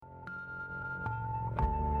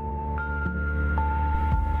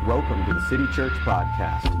Welcome to the City Church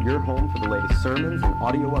Podcast, your home for the latest sermons and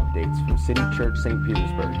audio updates from City Church St.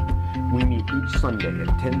 Petersburg. We meet each Sunday at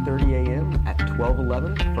 10:30 a.m. at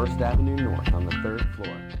 1211 First Avenue North on the 3rd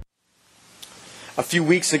floor. A few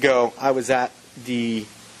weeks ago, I was at the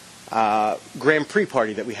Grand Prix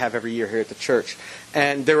party that we have every year here at the church.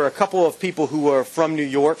 And there were a couple of people who were from New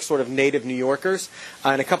York, sort of native New Yorkers,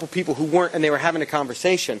 and a couple of people who weren't, and they were having a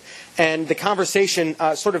conversation. And the conversation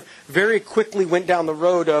sort of very quickly went down the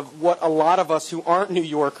road of what a lot of us who aren't New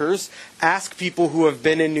Yorkers ask people who have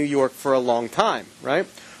been in New York for a long time, right?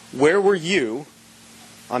 Where were you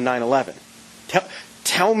on 9/11?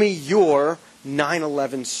 Tell me your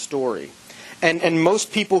 9/11 story. And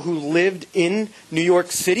most people who lived in New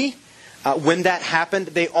York City, when that happened,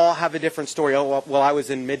 they all have a different story. Oh, well, I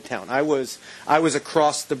was in Midtown. I was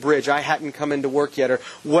across the bridge. I hadn't come into work yet, or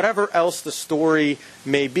whatever else the story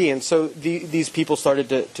may be. And so these people started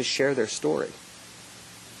to share their story.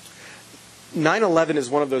 9/11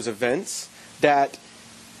 is one of those events that,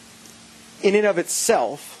 in and of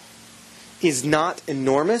itself, is not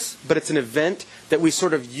enormous, but it's an event that we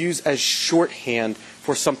sort of use as shorthand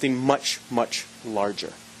for something much, much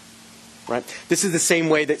larger. Right? This is the same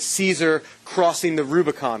way that Caesar crossing the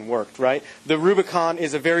Rubicon worked, right? The Rubicon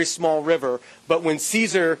is a very small river, but when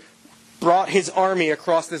Caesar brought his army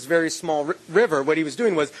across this very small river, what he was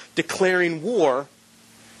doing was declaring war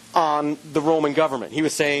on the Roman government. He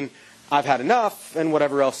was saying, I've had enough, and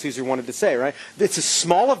whatever else Caesar wanted to say, right? It's a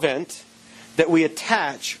small event that we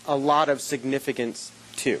attach a lot of significance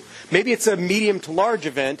to. Maybe it's a medium to large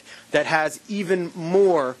event that has even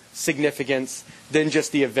more significance than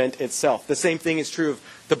just the event itself. The same thing is true of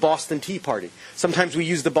the Boston Tea Party. Sometimes we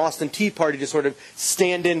use the Boston Tea Party to sort of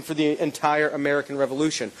stand in for the entire American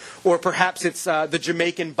Revolution. Or perhaps it's the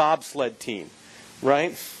Jamaican bobsled team,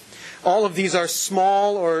 right? All of these are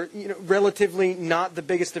small or relatively not the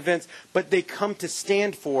biggest events, but they come to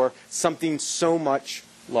stand for something so much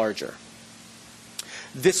larger.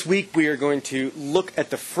 This week we are going to look at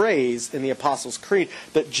the phrase in the Apostles' Creed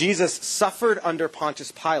that Jesus suffered under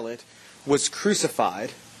Pontius Pilate, was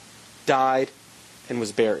crucified, died, and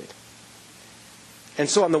was buried. And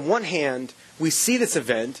so on the one hand, we see this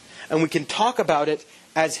event and we can talk about it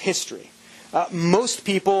as history. Most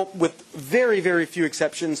people, with very, very few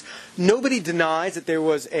exceptions, nobody denies that there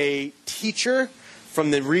was a teacher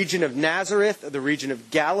from the region of Nazareth, the region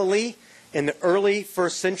of Galilee, in the early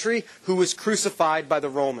first century, who was crucified by the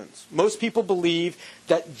Romans. Most people believe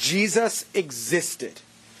that Jesus existed.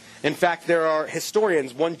 In fact, there are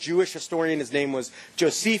historians, one Jewish historian, his name was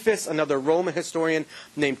Josephus, another Roman historian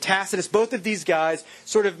named Tacitus. Both of these guys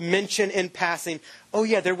sort of mention in passing, oh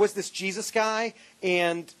yeah, there was this Jesus guy,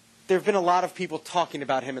 and there have been a lot of people talking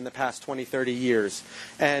about him in the past 20, 30 years,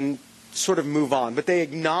 and sort of move on. But they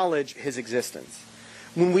acknowledge his existence.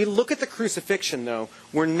 When we look at the crucifixion, though,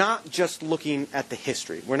 we're not just looking at the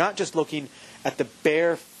history. We're not just looking at the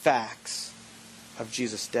bare facts of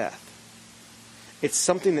Jesus' death. It's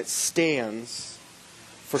something that stands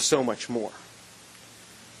for so much more.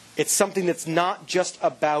 It's something that's not just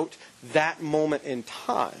about that moment in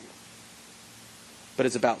time, but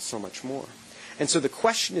it's about so much more. And so the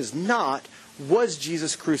question is not, was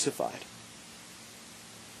Jesus crucified?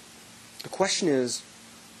 The question is,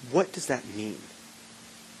 what does that mean?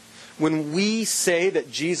 When we say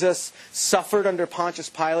that Jesus suffered under Pontius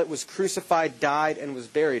Pilate, was crucified, died, and was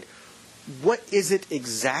buried, what is it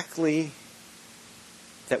exactly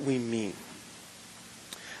that we mean?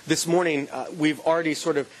 This morning, we've already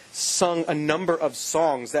sort of sung a number of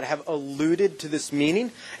songs that have alluded to this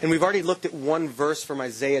meaning, and we've already looked at one verse from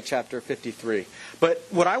Isaiah chapter 53. But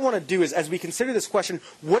what I want to do is, as we consider this question,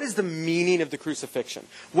 what is the meaning of the crucifixion?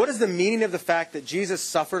 What is the meaning of the fact that Jesus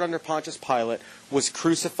suffered under Pontius Pilate, was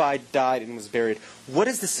crucified, died, and was buried? What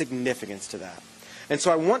is the significance to that? And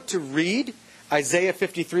so I want to read Isaiah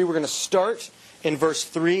 53. We're going to start in verse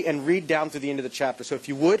 3 and read down through the end of the chapter. So if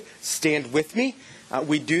you would, stand with me.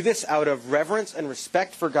 We do this out of reverence and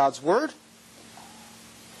respect for God's Word.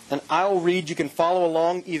 And I'll read. You can follow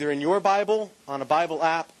along either in your Bible, on a Bible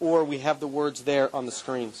app, or we have the words there on the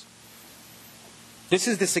screens. This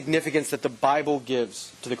is the significance that the Bible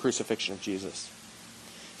gives to the crucifixion of Jesus.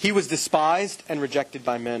 He was despised and rejected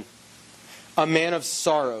by men, a man of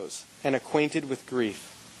sorrows and acquainted with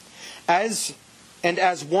grief. As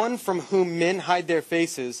one from whom men hide their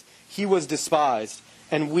faces, he was despised,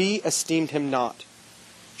 and we esteemed him not.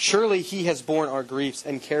 Surely he has borne our griefs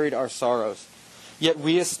and carried our sorrows. Yet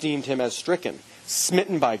we esteemed him as stricken,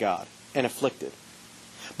 smitten by God, and afflicted.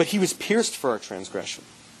 But he was pierced for our transgression.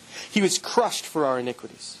 He was crushed for our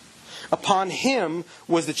iniquities. Upon him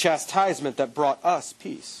was the chastisement that brought us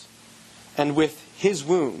peace. And with his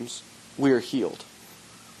wounds we are healed.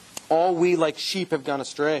 All we like sheep have gone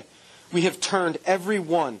astray. We have turned every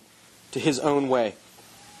one to his own way.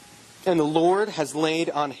 And the Lord has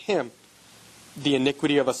laid on him the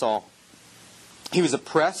iniquity of us all. He was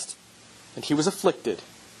oppressed and he was afflicted,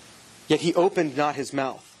 yet he opened not his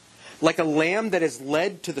mouth. Like a lamb that is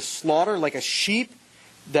led to the slaughter, like a sheep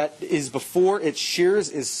that is before its shears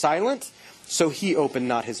is silent, so he opened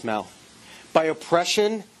not his mouth. By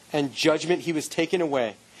oppression and judgment he was taken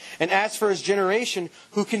away. And as for his generation,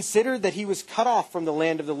 who considered that he was cut off from the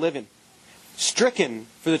land of the living, stricken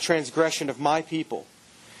for the transgression of my people,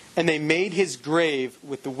 and they made his grave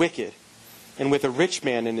with the wicked, and with a rich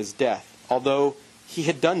man in his death, although he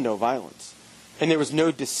had done no violence, and there was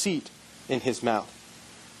no deceit in his mouth.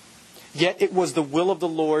 Yet it was the will of the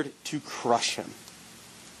Lord to crush him.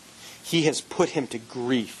 He has put him to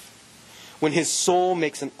grief. When his soul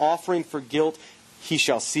makes an offering for guilt, he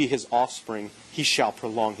shall see his offspring. He shall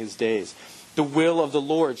prolong his days. The will of the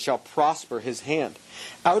Lord shall prosper his hand.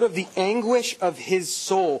 Out of the anguish of his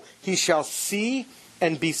soul he shall see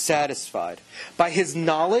and be satisfied. By his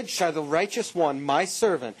knowledge shall the righteous one, my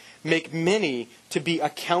servant, make many to be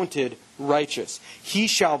accounted righteous. He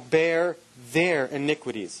shall bear their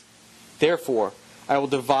iniquities. Therefore, I will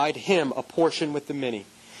divide him a portion with the many,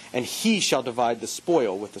 and he shall divide the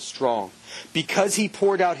spoil with the strong. Because he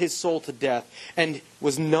poured out his soul to death, and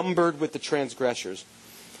was numbered with the transgressors,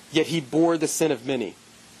 yet he bore the sin of many,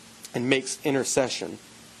 and makes intercession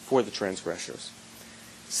for the transgressors.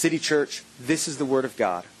 City Church, this is the Word of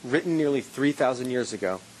God, written nearly 3,000 years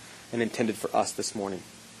ago, and intended for us this morning.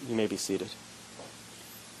 You may be seated.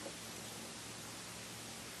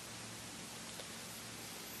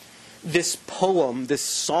 This poem, this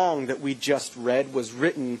song that we just read, was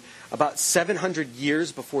written about 700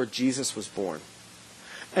 years before Jesus was born.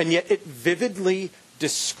 And yet it vividly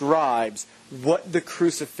describes what the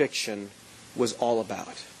crucifixion was all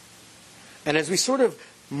about. And as we sort of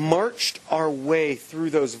marched our way through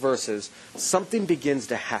those verses, something begins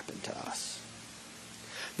to happen to us.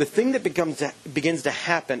 The thing that begins to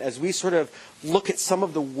happen as we sort of look at some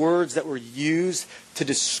of the words that were used to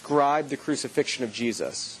describe the crucifixion of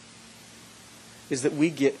Jesus is that we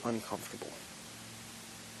get uncomfortable.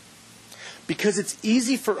 Because it's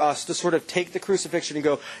easy for us to sort of take the crucifixion and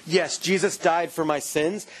go, yes, Jesus died for my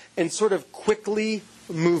sins, and sort of quickly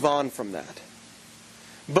move on from that.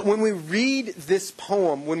 But when we read this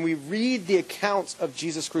poem, when we read the accounts of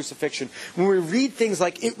Jesus' crucifixion, when we read things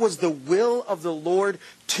like it was the will of the Lord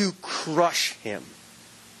to crush him,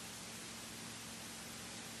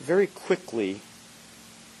 very quickly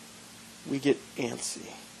we get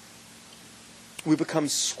antsy. We become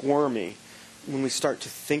squirmy when we start to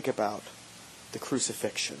think about the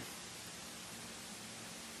crucifixion.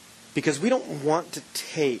 Because we don't want to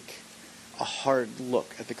take a hard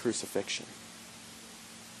look at the crucifixion.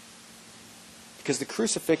 Because the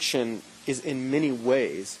crucifixion is in many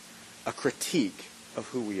ways a critique of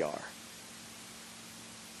who we are.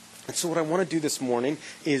 And so what I want to do this morning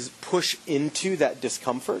is push into that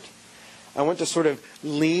discomfort. I want to sort of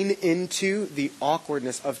lean into the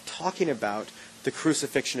awkwardness of talking about the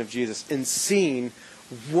crucifixion of Jesus and seeing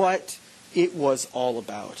what it was all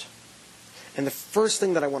about. And the first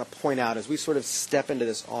thing that I want to point out as we sort of step into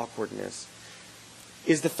this awkwardness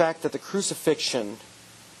is the fact that the crucifixion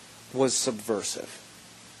was subversive.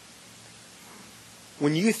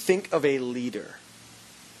 When you think of a leader,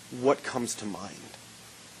 what comes to mind?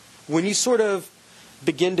 When you sort of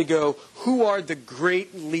begin to go, who are the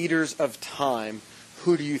great leaders of time?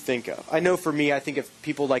 Who do you think of? I know for me, I think of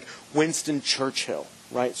people like Winston Churchill,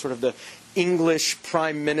 right? Sort of the English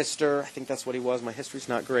prime minister. I think that's what he was. My history's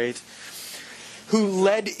not great. Who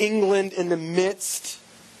led England in the midst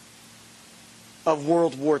of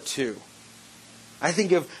World War II. I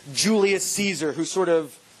think of Julius Caesar, who sort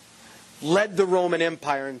of led the Roman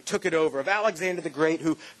Empire and took it over. Of Alexander the Great,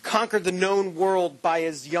 who conquered the known world by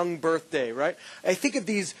his young birthday, right? I think of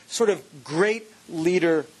these sort of great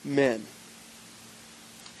leader men.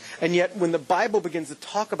 And yet, when the Bible begins to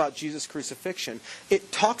talk about Jesus' crucifixion,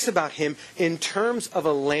 it talks about him in terms of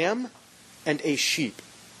a lamb and a sheep.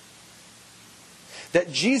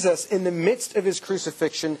 That Jesus, in the midst of his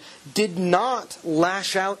crucifixion, did not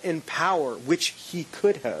lash out in power, which he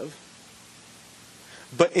could have,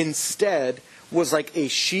 but instead was like a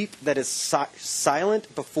sheep that is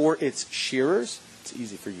silent before its shearers. It's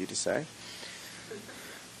easy for you to say.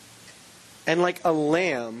 And like a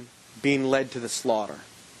lamb being led to the slaughter.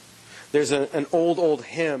 There's an old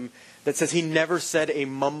hymn that says he never said a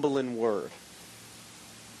mumbling word.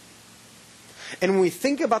 And when we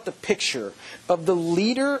think about the picture of the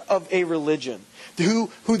leader of a religion, who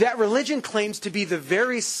that religion claims to be the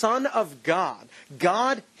very Son of God,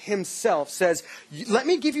 God himself says, let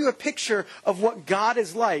me give you a picture of what God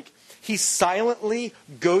is like. He silently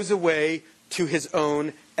goes away to his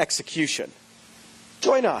own execution.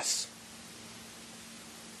 Join us.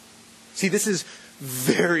 See, this is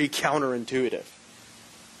very counterintuitive.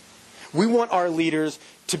 We want our leaders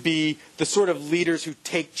to be the sort of leaders who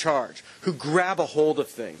take charge, who grab a hold of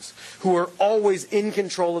things, who are always in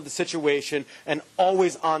control of the situation and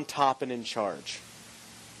always on top and in charge.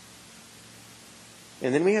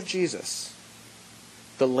 And then we have Jesus,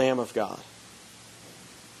 the Lamb of God.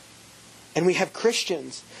 And we have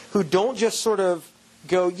Christians who don't just sort of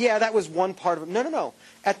go, yeah, that was one part of it. No, no, no.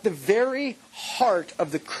 At the very heart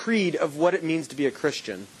of the creed of what it means to be a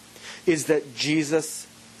Christian is that Jesus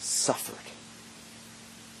suffered.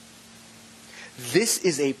 This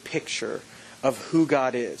is a picture of who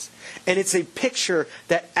God is. And it's a picture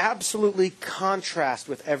that absolutely contrasts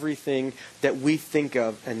with everything that we think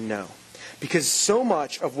of and know. Because so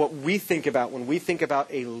much of what we think about when we think about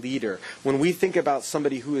a leader, when we think about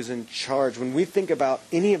somebody who is in charge, when we think about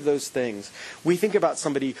any of those things, we think about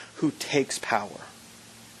somebody who takes power.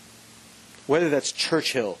 Whether that's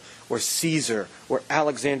Churchill or Caesar or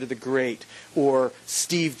Alexander the Great or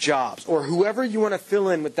Steve Jobs or whoever you want to fill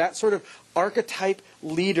in with that sort of archetype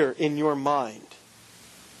leader in your mind.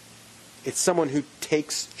 It's someone who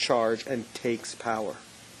takes charge and takes power.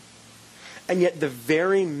 And yet the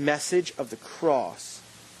very message of the cross,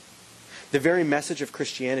 the very message of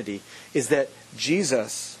Christianity is that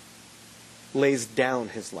Jesus lays down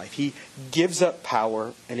his life. He gives up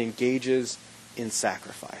power and engages in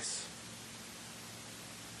sacrifice.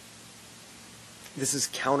 This is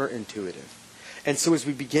counterintuitive. And so as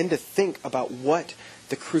we begin to think about what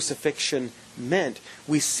the crucifixion meant,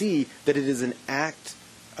 we see that it is an act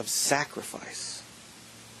of sacrifice.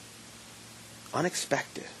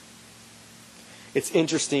 Unexpected. It's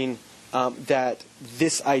interesting that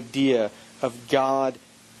this idea of God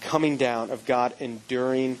coming down, of God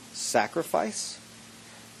enduring sacrifice,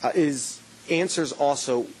 answers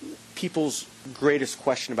also people's greatest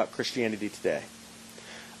question about Christianity today.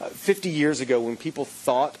 50 years ago, when people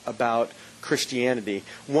thought about Christianity,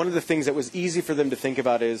 one of the things that was easy for them to think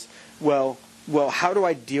about is, well, how do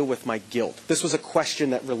I deal with my guilt? This was a question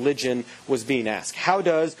that religion was being asked. How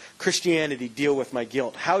does Christianity deal with my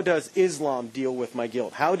guilt? How does Islam deal with my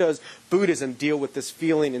guilt? How does Buddhism deal with this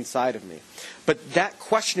feeling inside of me? But that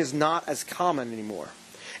question is not as common anymore.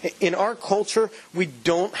 In our culture, we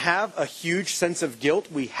don't have a huge sense of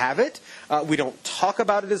guilt. We have it. We don't talk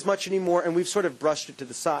about it as much anymore, and we've sort of brushed it to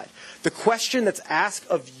the side. The question that's asked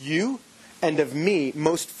of you and of me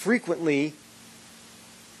most frequently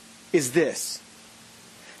is this: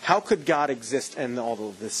 how could God exist and all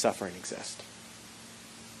of this suffering exist?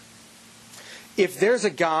 If there's a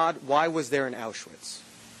God, why was there an Auschwitz?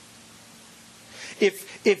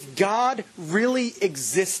 If God really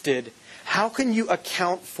existed, how can you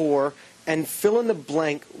account for and fill in the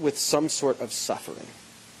blank with some sort of suffering?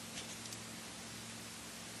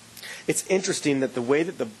 It's interesting that the way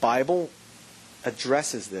that the Bible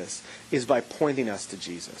addresses this is by pointing us to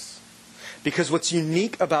Jesus. Because what's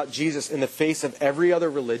unique about Jesus in the face of every other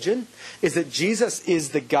religion is that Jesus is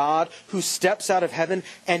the God who steps out of heaven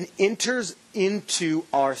and enters into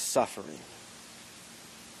our suffering.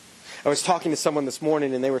 I was talking to someone this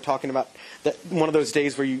morning, and they were talking about that one of those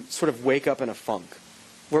days where you sort of wake up in a funk,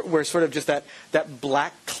 where sort of just that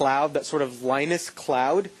black cloud, that sort of Linus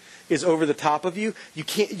cloud, is over the top of you.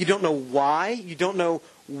 You don't know why. You don't know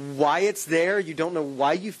why it's there. You don't know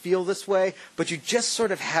why you feel this way, but you just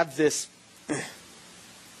sort of have this.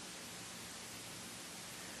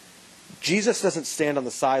 Jesus doesn't stand on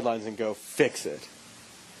the sidelines and go, fix it.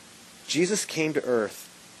 Jesus came to earth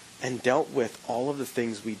and dealt with all of the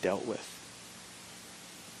things we dealt with.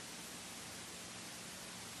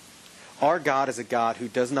 Our God is a God who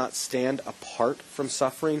does not stand apart from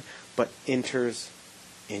suffering, but enters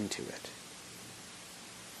into it.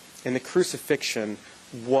 And the crucifixion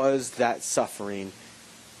was that suffering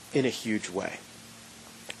in a huge way.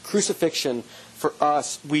 Crucifixion, for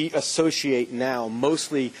us, we associate now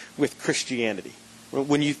mostly with Christianity.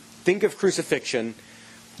 When you think of crucifixion,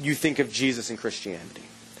 you think of Jesus and Christianity.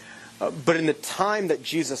 But in the time that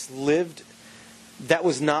Jesus lived, that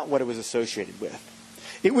was not what it was associated with.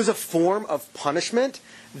 It was a form of punishment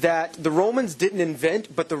that the Romans didn't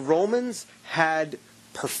invent, but the Romans had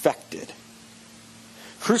perfected.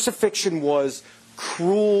 Crucifixion was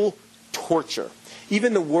cruel torture.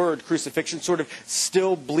 Even the word crucifixion sort of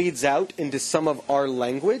still bleeds out into some of our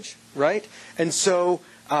language, right? And so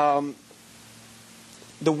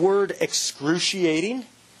The word excruciating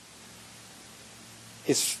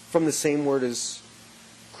is from the same word as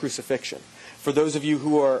crucifixion. For those of you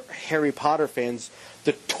who are Harry Potter fans,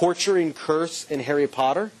 the torturing curse in Harry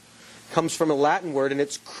Potter comes from a Latin word, and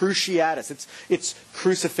it's cruciatus. It's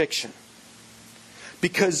crucifixion.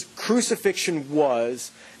 Because crucifixion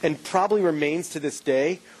was, and probably remains to this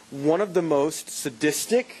day, one of the most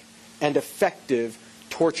sadistic and effective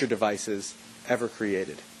torture devices ever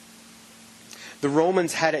created. The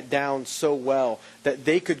Romans had it down so well that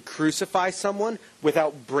they could crucify someone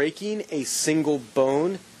without breaking a single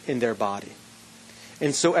bone in their body.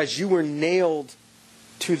 And so as you were nailed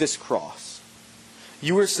to this cross,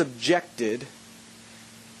 you were subjected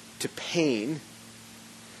to pain,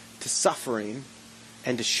 to suffering,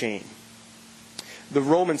 and to shame. The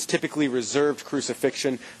Romans typically reserved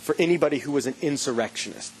crucifixion for anybody who was an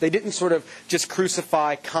insurrectionist. They didn't sort of just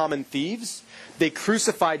crucify common thieves. They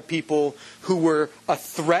crucified people who were a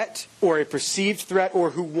threat or a perceived threat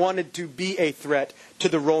or who wanted to be a threat to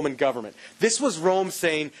the Roman government. This was Rome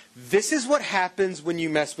saying, this is what happens when you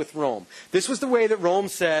mess with Rome. This was the way that Rome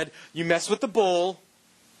said, you mess with the bull,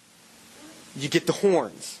 you get the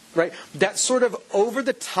horns. Right? That sort of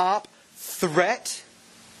over-the-top threat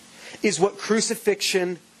is what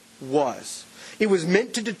crucifixion was. It was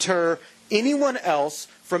meant to deter anyone else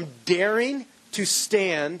from daring to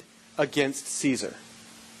stand against Caesar.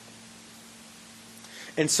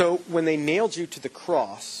 And so when they nailed you to the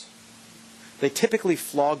cross, they typically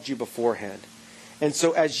flogged you beforehand. And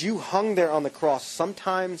so as you hung there on the cross,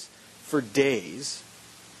 sometimes for days,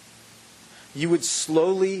 you would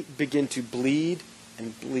slowly begin to bleed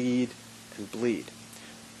and bleed and bleed.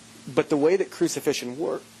 But the way that crucifixion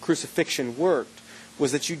worked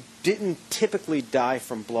was that you didn't typically die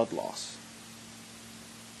from blood loss.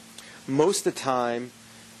 Most of the time,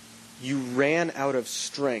 you ran out of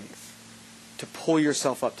strength to pull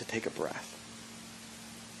yourself up to take a breath.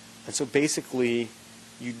 And so basically,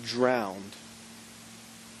 you drowned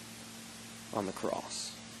on the cross.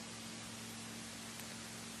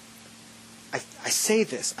 I say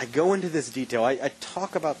this, I go into this detail, I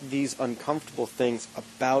talk about these uncomfortable things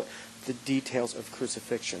about the details of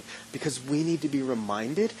crucifixion because we need to be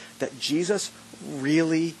reminded that Jesus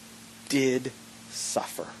really did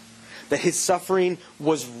suffer. That his suffering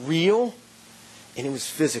was real and it was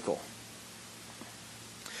physical.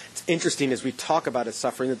 It's interesting as we talk about his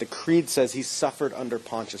suffering that the Creed says he suffered under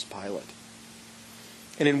Pontius Pilate.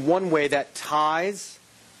 And in one way that ties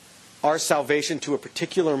our salvation to a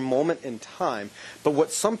particular moment in time. But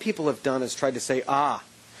what some people have done is tried to say,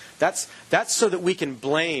 that's so that we can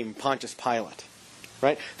blame Pontius Pilate.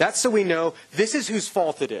 Right? That's so we know this is whose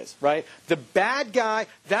fault it is. Right? The bad guy,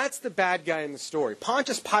 that's the bad guy in the story.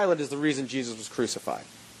 Pontius Pilate is the reason Jesus was crucified.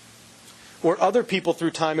 Or other people through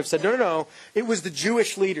time have said, no, it was the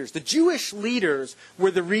Jewish leaders. The Jewish leaders were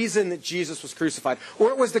the reason that Jesus was crucified. Or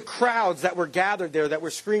it was the crowds that were gathered there that were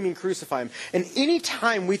screaming, crucify him. And any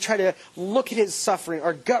time we try to look at his suffering,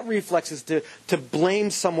 our gut reflex is to blame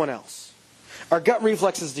someone else. Our gut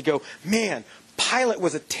reflex is to go, man, Pilate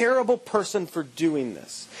was a terrible person for doing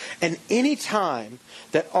this. And any time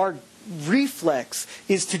that our reflex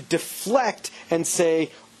is to deflect and say,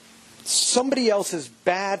 somebody else is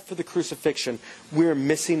bad for the crucifixion, we're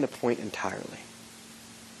missing the point entirely.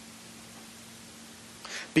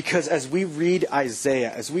 Because as we read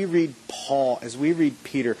Isaiah, as we read Paul, as we read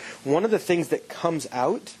Peter, one of the things that comes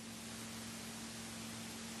out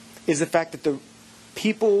is the fact that the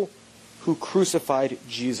people who crucified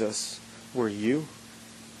Jesus were you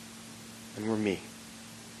and were me.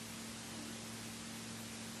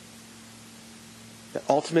 That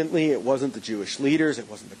ultimately it wasn't the Jewish leaders, it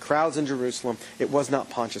wasn't the crowds in Jerusalem, it was not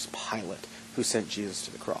Pontius Pilate who sent Jesus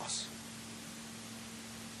to the cross.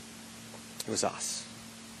 It was us.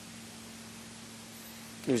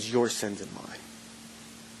 It was your sins and mine.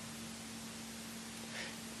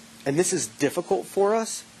 And this is difficult for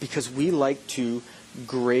us because we like to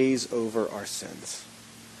graze over our sins.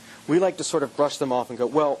 We like to sort of brush them off and go,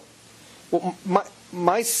 well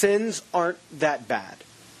my sins aren't that bad.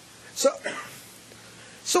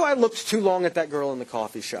 So I looked too long at that girl in the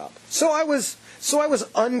coffee shop. So I was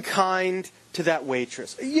unkind to that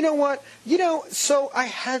waitress. You know what? So I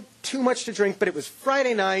had too much to drink, but it was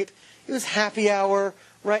Friday night. It was happy hour,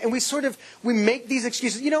 right? And we make these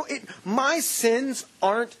excuses. My sins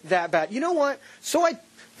aren't that bad. You know what? So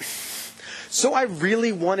I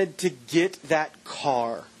really wanted to get that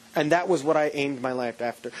car. And that was what I aimed my life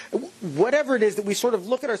after. Whatever it is that we sort of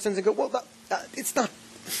look at our sins and go, well, it's not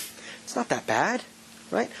that bad.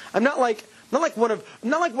 Right? I'm not like Not like one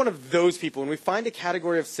of those people. When we find a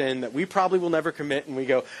category of sin that we probably will never commit and we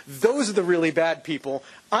go, those are the really bad people.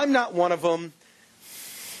 I'm not one of them.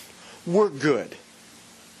 We're good.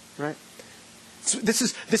 Right? So this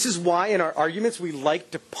is why in our arguments we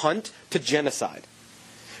like to punt to genocide.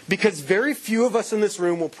 Because very few of us in this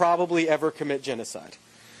room will probably ever commit genocide.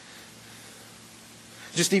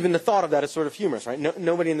 Just even the thought of that is sort of humorous, right?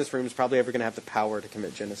 Nobody in this room is probably ever going to have the power to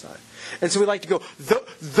commit genocide. And so we like to go,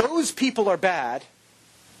 those people are bad,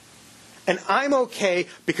 and I'm okay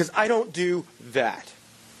because I don't do that.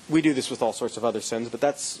 We do this with all sorts of other sins, but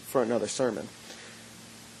that's for another sermon.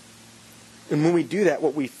 And when we do that,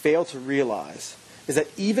 what we fail to realize is that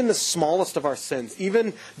even the smallest of our sins,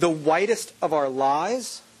 even the whitest of our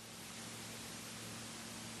lies,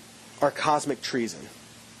 are cosmic treason.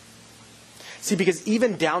 See, because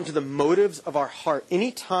even down to the motives of our heart,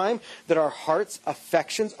 any time that our heart's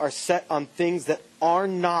affections are set on things that are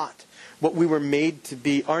not what we were made to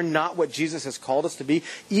be, are not what Jesus has called us to be,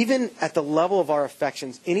 even at the level of our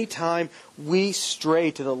affections, any time we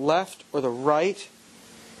stray to the left or the right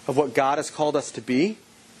of what God has called us to be,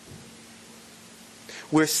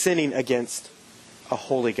 we're sinning against a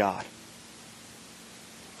holy God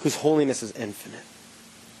whose holiness is infinite.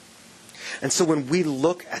 And so when we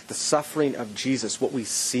look at the suffering of Jesus, what we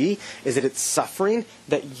see is that it's suffering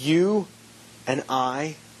that you and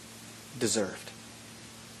I deserved.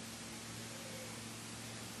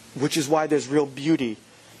 Which is why there's real beauty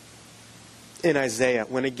in Isaiah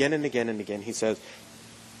when again and again and again he says,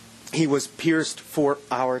 He was pierced for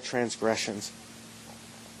our transgressions.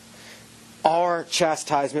 Our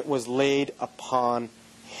chastisement was laid upon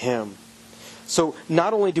Him. So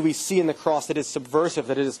not only do we see in the cross that it is subversive,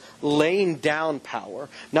 that it is laying down power,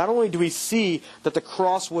 not only do we see that the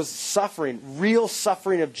cross was suffering, real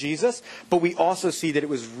suffering of Jesus, but we also see that it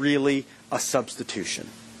was really a substitution.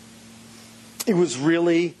 It was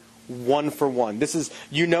really one for one. This is,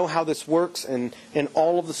 you know how this works in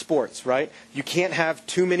all of the sports, right? You can't have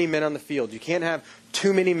too many men on the field. You can't have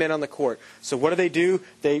too many men on the court. So what do?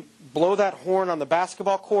 They blow that horn on the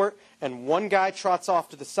basketball court, and one guy trots off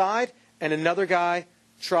to the side, and another guy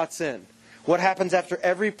trots in. What happens after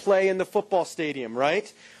every play in the football stadium,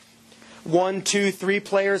 right? 1, 2, 3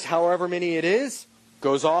 players, however many it is,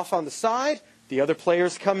 goes off on the side. The other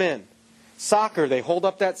players come in. Soccer, they hold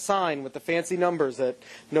up that sign with the fancy numbers that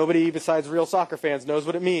nobody besides real soccer fans knows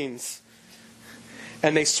what it means.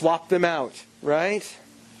 And they swap them out, right?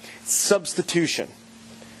 Substitution.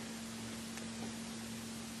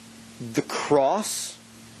 The cross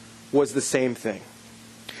was the same thing.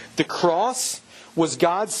 The cross was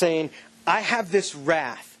God saying, I have this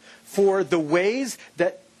wrath for the ways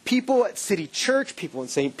that people at City Church, people in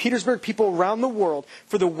St. Petersburg, people around the world,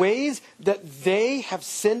 for the ways that they have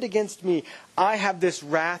sinned against me, I have this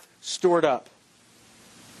wrath stored up.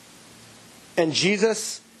 And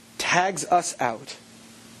Jesus tags us out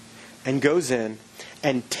and goes in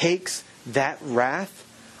and takes that wrath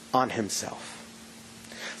on Himself.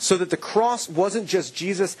 So that the cross wasn't just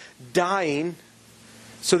Jesus dying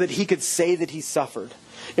so that He could say that He suffered.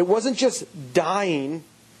 It wasn't just dying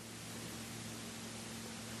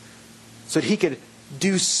so that He could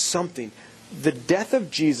do something. The death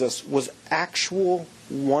of Jesus was actual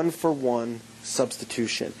one-for-one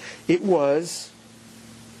substitution. It was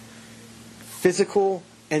physical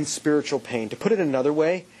and spiritual pain. To put it another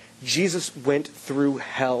way, Jesus went through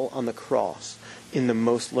hell on the cross in the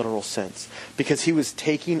most literal sense, because He was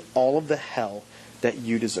taking all of the hell that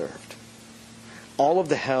you deserved. All of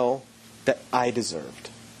the hell that I deserved.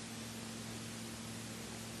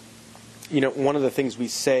 You know, one of the things we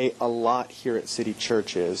say a lot here at City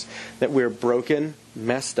Church is that we're broken,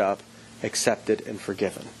 messed up, accepted, and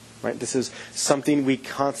forgiven. Right? This is something we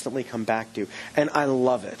constantly come back to. And I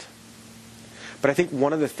love it. But I think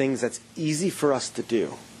one of the things that's easy for us to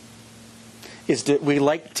do is that we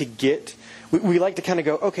like to kind of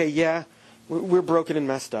go, okay, yeah, we're broken and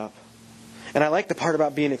messed up. And I like the part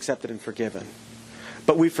about being accepted and forgiven.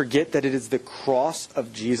 But we forget that it is the cross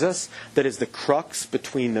of Jesus that is the crux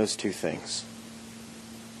between those two things.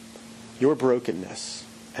 Your brokenness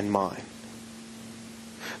and mine.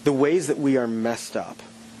 The ways that we are messed up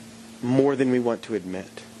more than we want to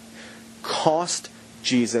admit cost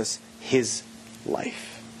Jesus His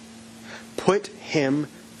life. Put Him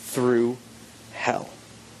through hell.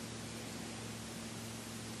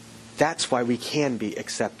 That's why we can be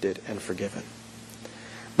accepted and forgiven.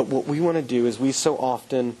 But what we want to do is we so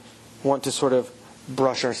often want to sort of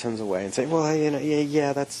brush our sins away and say, well, you know,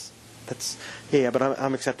 but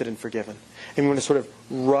I'm accepted and forgiven. And we want to sort of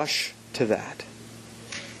rush to that.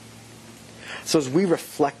 So as we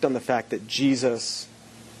reflect on the fact that Jesus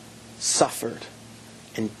suffered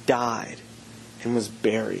and died and was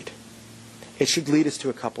buried. It should lead us to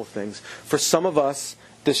a couple things. For some of us,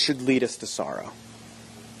 this should lead us to sorrow.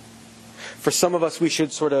 For some of us, we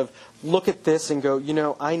should sort of look at this and go,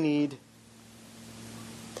 I need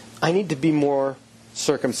to be more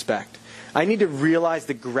circumspect. I need to realize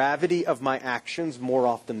the gravity of my actions more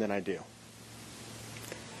often than I do.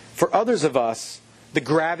 For others of us, the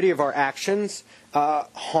gravity of our actions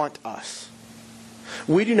haunt us.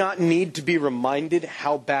 We do not need to be reminded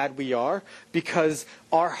how bad we are because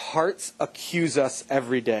our hearts accuse us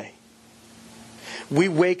every day. We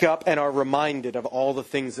wake up and are reminded of all the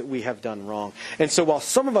things that we have done wrong. And so while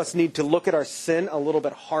some of us need to look at our sin a little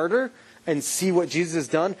bit harder and see what Jesus has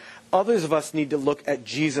done, others of us need to look at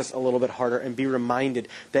Jesus a little bit harder and be reminded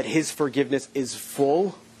that his forgiveness is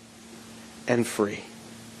full and free.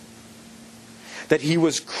 That he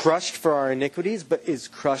was crushed for our iniquities, but is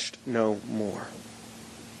crushed no more.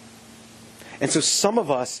 And so some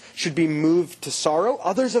of us should be moved to sorrow.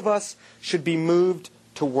 Others of us should be moved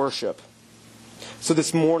to worship. So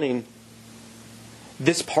this morning,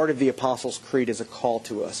 this part of the Apostles' Creed is a call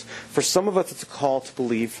to us. For some of us, it's a call to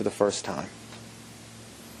believe for the first time.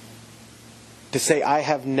 To say, I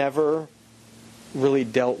have never really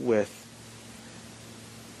dealt with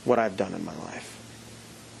what I've done in my life.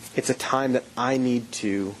 It's a time that I need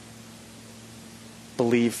to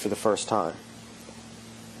believe for the first time.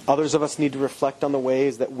 Others of us need to reflect on the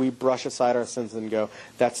ways that we brush aside our sins and go,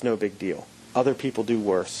 that's no big deal. Other people do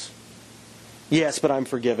worse. Yes, but I'm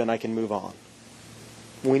forgiven. I can move on.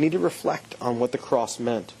 We need to reflect on what the cross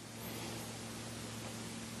meant.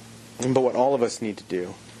 But what all of us need to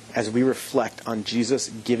do as we reflect on Jesus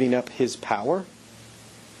giving up his power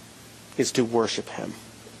is to worship him.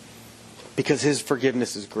 Because his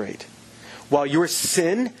forgiveness is great. While your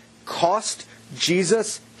sin cost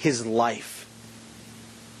Jesus his life,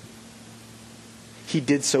 he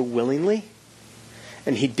did so willingly,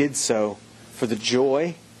 and he did so for the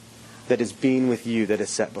joy that is being with you that is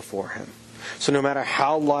set before him. So no matter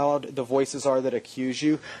how loud the voices are that accuse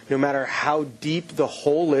you, no matter how deep the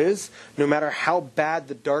hole is, no matter how bad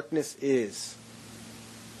the darkness is,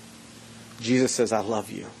 Jesus says, I love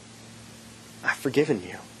you. I've forgiven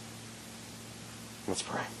you. Let's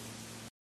pray.